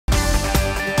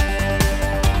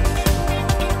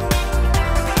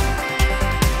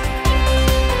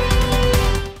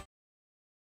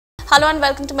Hello and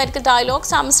welcome to Medical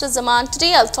Dialogues. I'm Mr. Zaman.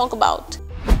 Today I'll talk about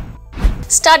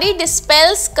study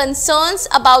dispels concerns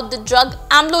about the drug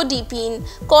amlodipine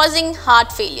causing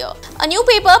heart failure. A new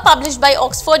paper published by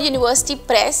Oxford University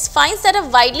Press finds that a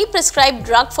widely prescribed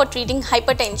drug for treating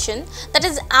hypertension, that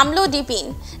is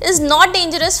amlodipine, is not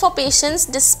dangerous for patients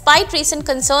despite recent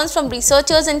concerns from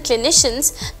researchers and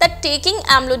clinicians that taking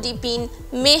amlodipine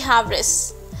may have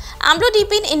risks.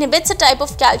 Amlodipine inhibits a type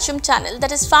of calcium channel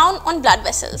that is found on blood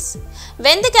vessels.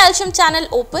 When the calcium channel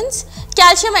opens,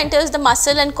 calcium enters the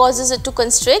muscle and causes it to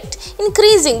constrict,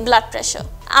 increasing blood pressure.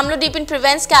 Amlodipine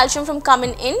prevents calcium from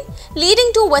coming in,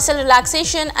 leading to vessel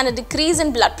relaxation and a decrease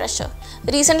in blood pressure.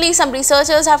 Recently, some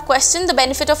researchers have questioned the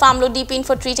benefit of amlodipine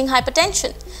for treating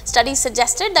hypertension. Studies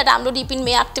suggested that amlodipine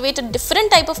may activate a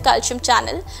different type of calcium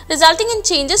channel, resulting in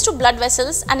changes to blood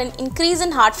vessels and an increase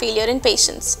in heart failure in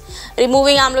patients.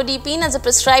 Removing amlodipine as a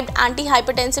prescribed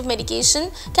anti-hypertensive medication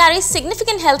carries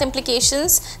significant health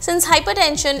implications since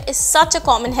hypertension is such a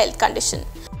common health condition.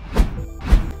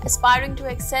 Aspiring to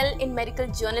excel in medical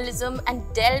journalism and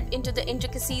delve into the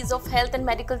intricacies of health and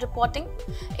medical reporting?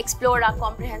 Explore our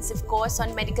comprehensive course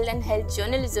on medical and health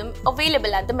journalism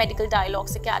available at the Medical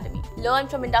Dialogues Academy. Learn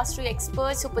from industry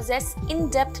experts who possess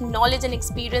in-depth knowledge and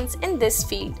experience in this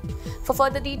field. For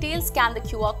further details, scan the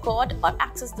QR code or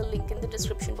access the link in the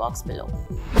description box below.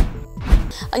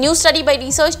 A new study by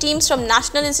research teams from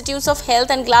National Institutes of Health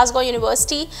and Glasgow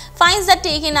University finds that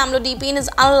taking amlodipine is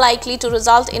unlikely to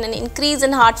result in an increase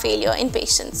in heart failure in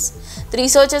patients. The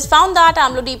researchers found that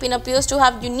amlodipine appears to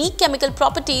have unique chemical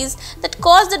properties that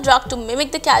cause the drug to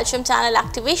mimic the calcium channel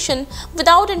activation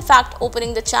without in fact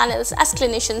opening the channels as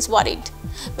clinicians worried.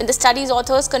 When the study's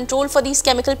authors controlled for these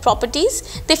chemical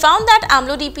properties, they found that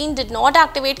amlodipine did not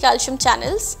activate calcium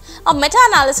channels. A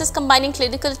meta-analysis combining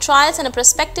clinical trials and a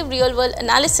prospective real-world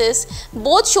analysis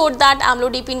both showed that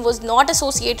amlodipine was not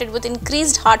associated with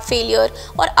increased heart failure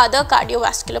or other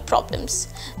cardiovascular problems.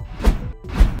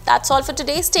 That's all for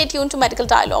today. Stay tuned to Medical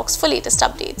Dialogues for latest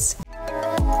updates.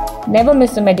 Never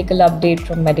miss a medical update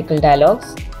from Medical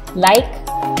Dialogues. Like,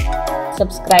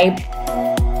 subscribe,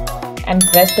 and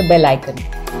press the bell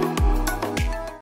icon.